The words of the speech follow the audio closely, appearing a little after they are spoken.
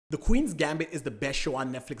The Queen's Gambit is the best show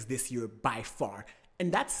on Netflix this year by far.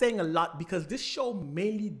 And that's saying a lot because this show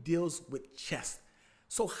mainly deals with chess.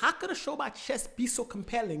 So how could a show about chess be so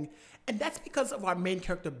compelling? And that's because of our main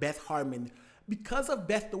character, Beth Harmon. Because of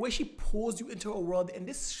Beth, the way she pulls you into her world. In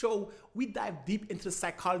this show, we dive deep into the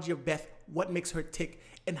psychology of Beth, what makes her tick,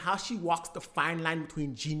 and how she walks the fine line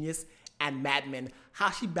between genius and madman. How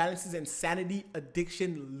she balances insanity,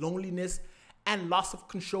 addiction, loneliness, and loss of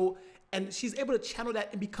control. And she's able to channel that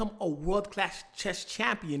and become a world-class chess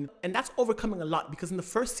champion. And that's overcoming a lot because in the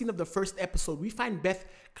first scene of the first episode, we find Beth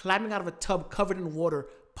climbing out of a tub covered in water,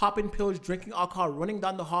 popping pills, drinking alcohol, running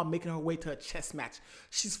down the hall, making her way to a chess match.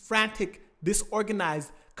 She's frantic,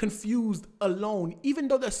 disorganized, confused, alone. Even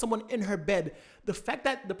though there's someone in her bed, the fact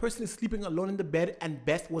that the person is sleeping alone in the bed and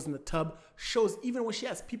Beth was in the tub shows even when she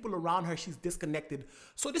has people around her, she's disconnected.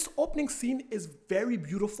 So this opening scene is very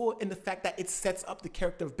beautiful in the fact that it sets up the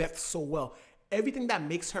character of Beth so well. Everything that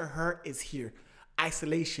makes her her is here.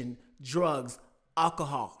 Isolation, drugs,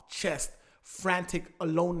 alcohol, chess, frantic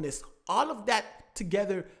aloneness, all of that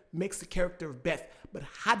together makes the character of Beth. But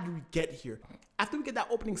how did we get here? After we get that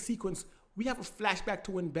opening sequence, we have a flashback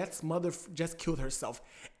to when Beth's mother just killed herself.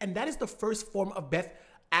 And that is the first form of Beth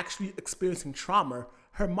actually experiencing trauma.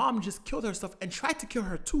 Her mom just killed herself and tried to kill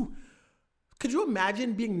her too. Could you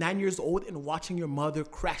imagine being 9 years old and watching your mother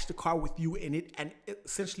crash the car with you in it and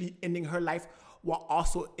essentially ending her life while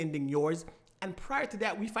also ending yours? And prior to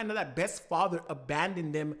that, we find out that Beth's father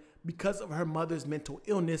abandoned them because of her mother's mental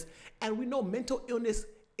illness. And we know mental illness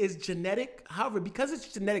is genetic. However, because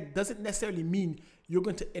it's genetic doesn't necessarily mean you're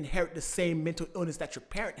going to inherit the same mental illness that your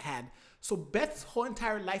parent had. So Beth's whole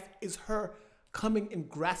entire life is her coming and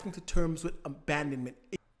grasping to terms with abandonment.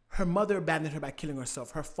 Her mother abandoned her by killing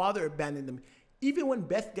herself. Her father abandoned them. Even when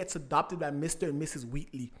Beth gets adopted by Mr. and Mrs.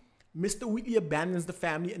 Wheatley, Mr. Wheatley abandons the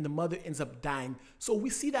family and the mother ends up dying. So we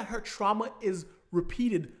see that her trauma is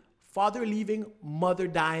repeated. Father leaving, mother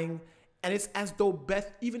dying. And it's as though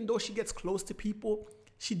Beth, even though she gets close to people,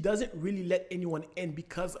 she doesn't really let anyone in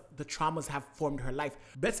because the traumas have formed her life.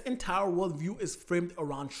 Beth's entire worldview is framed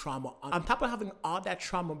around trauma. On top of having all that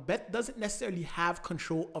trauma, Beth doesn't necessarily have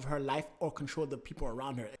control of her life or control of the people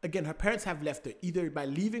around her. Again, her parents have left her either by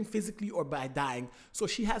leaving physically or by dying. So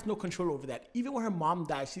she has no control over that. Even when her mom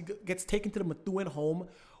dies, she gets taken to the Methuen home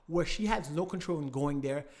where she has no control in going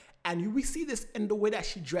there. And we see this in the way that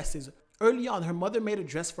she dresses. Early on, her mother made a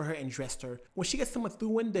dress for her and dressed her. When she gets to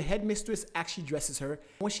Methuen, the headmistress actually dresses her.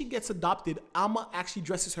 When she gets adopted, Alma actually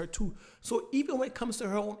dresses her too. So even when it comes to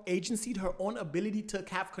her own agency, her own ability to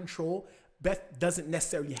have control, Beth doesn't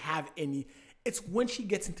necessarily have any. It's when she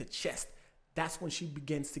gets into chess, that's when she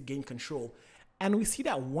begins to gain control. And we see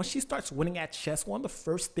that once she starts winning at chess, one of the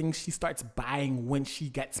first things she starts buying when she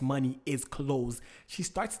gets money is clothes. She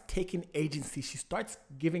starts taking agency. She starts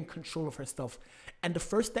giving control of herself. And the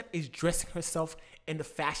first step is dressing herself in the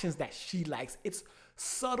fashions that she likes. It's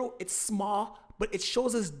subtle, it's small, but it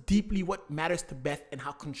shows us deeply what matters to Beth and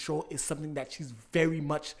how control is something that she's very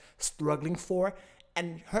much struggling for.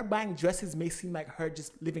 And her buying dresses may seem like her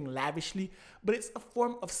just living lavishly, but it's a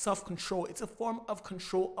form of self-control. It's a form of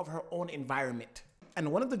control of her own environment. And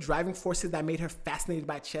one of the driving forces that made her fascinated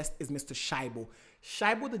by chess is Mr. Scheibe.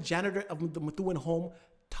 Scheibe, the janitor of the Methuen home,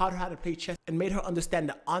 taught her how to play chess and made her understand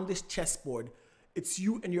that on this chessboard, it's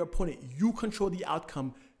you and your opponent. You control the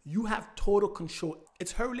outcome. You have total control.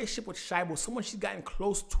 It's her relationship with Scheibe, someone she's gotten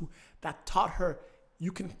close to, that taught her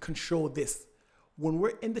you can control this. When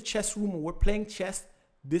we're in the chess room and we're playing chess,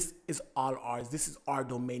 this is all ours. This is our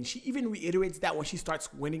domain. She even reiterates that when she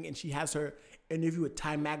starts winning and she has her interview with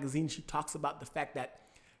Time magazine. She talks about the fact that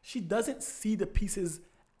she doesn't see the pieces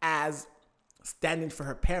as standing for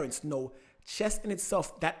her parents. No, chess in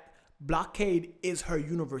itself, that blockade is her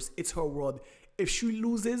universe. It's her world. If she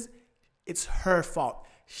loses, it's her fault.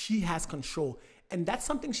 She has control. And that's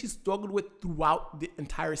something she struggled with throughout the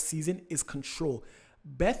entire season is control.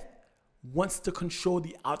 Beth wants to control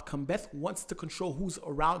the outcome. Beth wants to control who's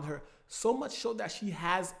around her, so much so that she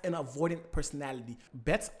has an avoidant personality.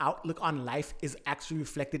 Beth's outlook on life is actually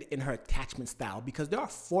reflected in her attachment style because there are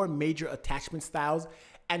 4 major attachment styles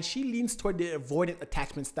and she leans toward the avoidant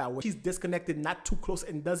attachment style where she's disconnected, not too close,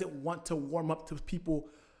 and doesn't want to warm up to people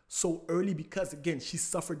so early because, again, she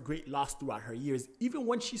suffered great loss throughout her years. Even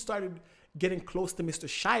when she started getting close to Mr.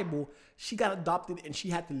 Scheibe, she got adopted and she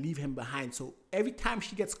had to leave him behind. So every time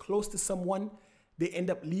she gets close to someone, they end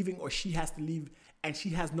up leaving or she has to leave and she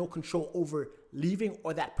has no control over leaving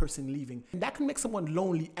or that person leaving. And that can make someone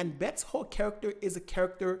lonely. And Beth's whole character is a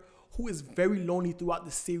character who is very lonely throughout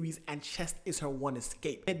the series, and chess is her one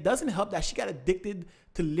escape. It doesn't help that she got addicted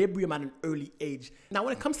to Librium at an early age. Now,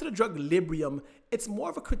 when it comes to the drug Librium, it's more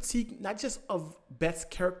of a critique, not just of Beth's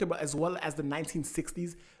character, but as well as the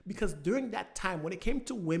 1960s, because during that time, when it came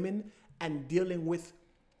to women and dealing with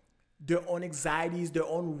their own anxieties, their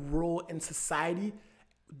own role in society,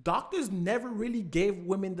 doctors never really gave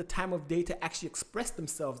women the time of day to actually express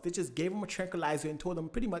themselves. They just gave them a tranquilizer and told them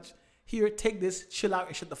pretty much, here, take this, chill out,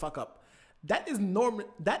 and shut the fuck up. That is normal.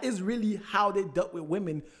 That is really how they dealt with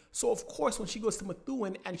women. So of course, when she goes to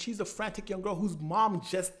Methuen and she's a frantic young girl whose mom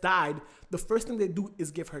just died, the first thing they do is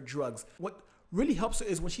give her drugs. What really helps her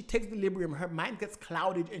is when she takes the Librium, her mind gets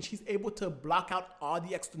clouded and she's able to block out all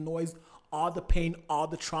the extra noise, all the pain, all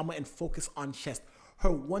the trauma, and focus on chess.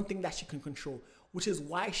 Her one thing that she can control, which is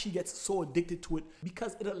why she gets so addicted to it,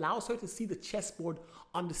 because it allows her to see the chessboard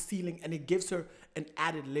on the ceiling and it gives her an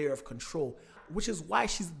added layer of control, which is why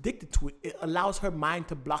she's addicted to it. It allows her mind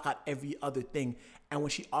to block out every other thing. And when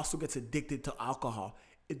she also gets addicted to alcohol,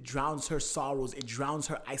 it drowns her sorrows, it drowns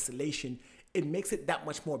her isolation. It makes it that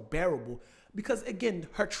much more bearable because, again,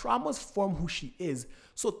 her traumas form who she is.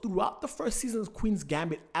 So throughout the first season of Queen's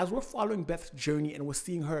Gambit, as we're following Beth's journey and we're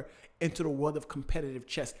seeing her enter the world of competitive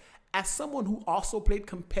chess, as someone who also played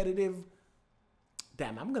competitive,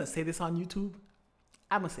 damn, I'm going to say this on YouTube.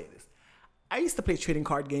 I'm going to say this. I used to play trading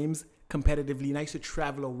card games competitively, and I used to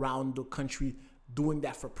travel around the country doing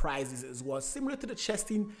that for prizes as well. Similar to the chess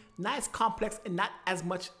team, not as complex and not as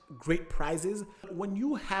much great prizes. When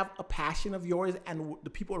you have a passion of yours and the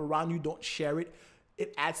people around you don't share it,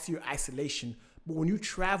 it adds to your isolation. But when you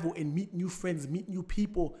travel and meet new friends, meet new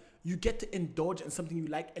people, you get to indulge in something you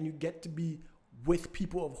like and you get to be with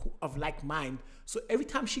people of like mind. So every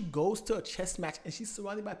time she goes to a chess match and she's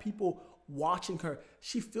surrounded by people watching her,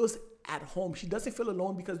 she feels at home. She doesn't feel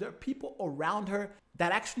alone because there are people around her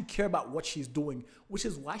that actually care about what she's doing, which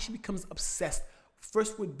is why she becomes obsessed,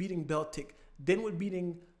 first with beating Beltic, then with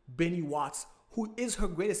beating Benny Watts, who is her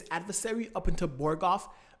greatest adversary up until Borgoff,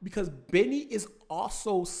 because Benny is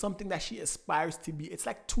also something that she aspires to be. It's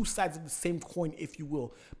like two sides of the same coin, if you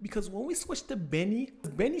will. Because when we switch to Benny,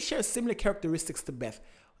 Benny shares similar characteristics to Beth.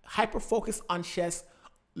 Hyper-focused on chess,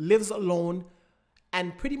 lives alone,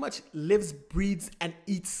 and pretty much lives, breathes, and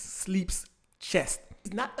eats, sleeps chess.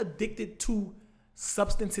 He's not addicted to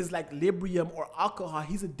substances like Librium or alcohol.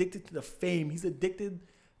 He's addicted to the fame. He's addicted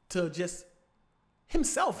to just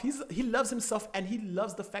himself. He loves himself, and he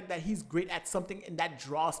loves the fact that he's great at something and that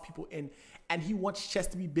draws people in. And he wants chess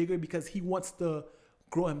to be bigger because he wants to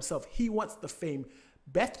grow himself. He wants the fame.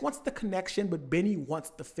 Beth wants the connection, but Benny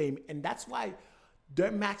wants the fame. And that's why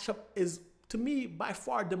their matchup is, to me, by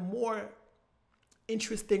far the more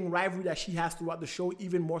interesting rivalry that she has throughout the show,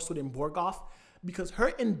 even more so than Borgoff, because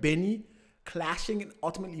her and Benny clashing and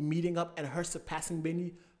ultimately meeting up and her surpassing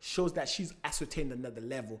Benny shows that she's ascertained another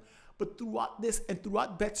level. But throughout this and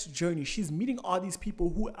throughout Beth's journey, she's meeting all these people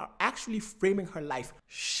who are actually framing her life.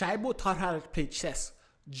 Shaibo taught her how to play chess.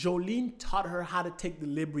 Jolene taught her how to take the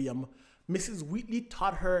Librium. Mrs. Wheatley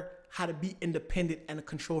taught her how to be independent and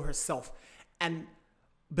control herself. And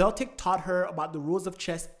Beltic taught her about the rules of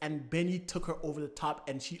chess, and Benny took her over the top,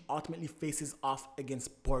 and she ultimately faces off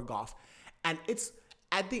against Borgoff. And it's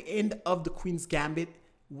at the end of the Queen's Gambit,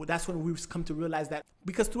 that's when we've come to realize that,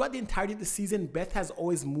 because throughout the entirety of the season, Beth has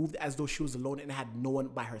always moved as though she was alone and had no one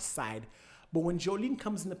by her side. But when Jolene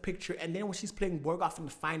comes in the picture, and then when she's playing Borgoff in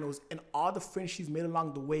the finals, and all the friends she's made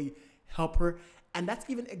along the way help her, and that's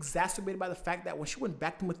even exacerbated by the fact that when she went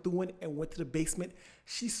back to Methuen and went to the basement,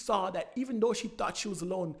 she saw that even though she thought she was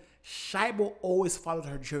alone, Shaibo always followed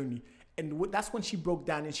her journey. And that's when she broke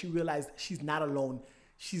down and she realized she's not alone.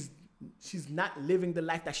 She's not living the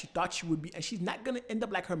life that she thought she would be, and she's not going to end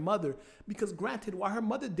up like her mother, because granted, while her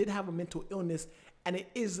mother did have a mental illness and it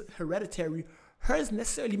is hereditary, hers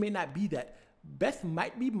necessarily may not be that. Beth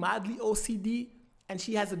might be mildly OCD, and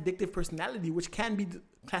she has addictive personality, which can be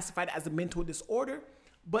classified as a mental disorder.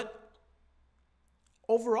 But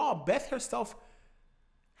overall, Beth herself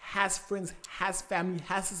has friends, has family,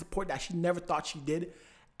 has the support that she never thought she did.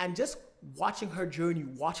 And just watching her journey,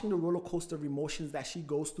 watching the roller coaster of emotions that she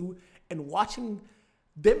goes through, and watching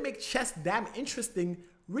them make chess damn interesting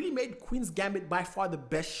really made Queen's Gambit by far the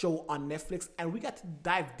best show on Netflix. And we got to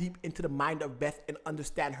dive deep into the mind of Beth and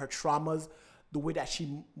understand her traumas, the way that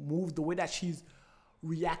she moved, the way that she's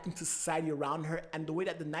reacting to society around her, and the way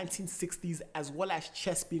that the 1960s, as well as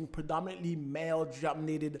chess being predominantly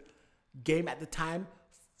male-dominated game at the time,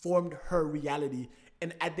 formed her reality.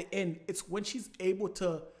 And at the end, it's when she's able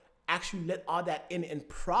to actually let all that in and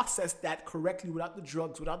process that correctly without the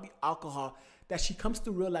drugs, without the alcohol, that she comes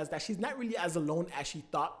to realize that she's not really as alone as she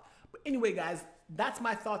thought. But anyway, guys, that's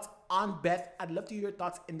my thoughts on Beth. I'd love to hear your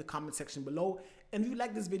thoughts in the comment section below. And if you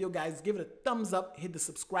like this video, guys, give it a thumbs up, hit the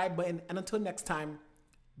subscribe button, and until next time,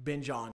 binge on.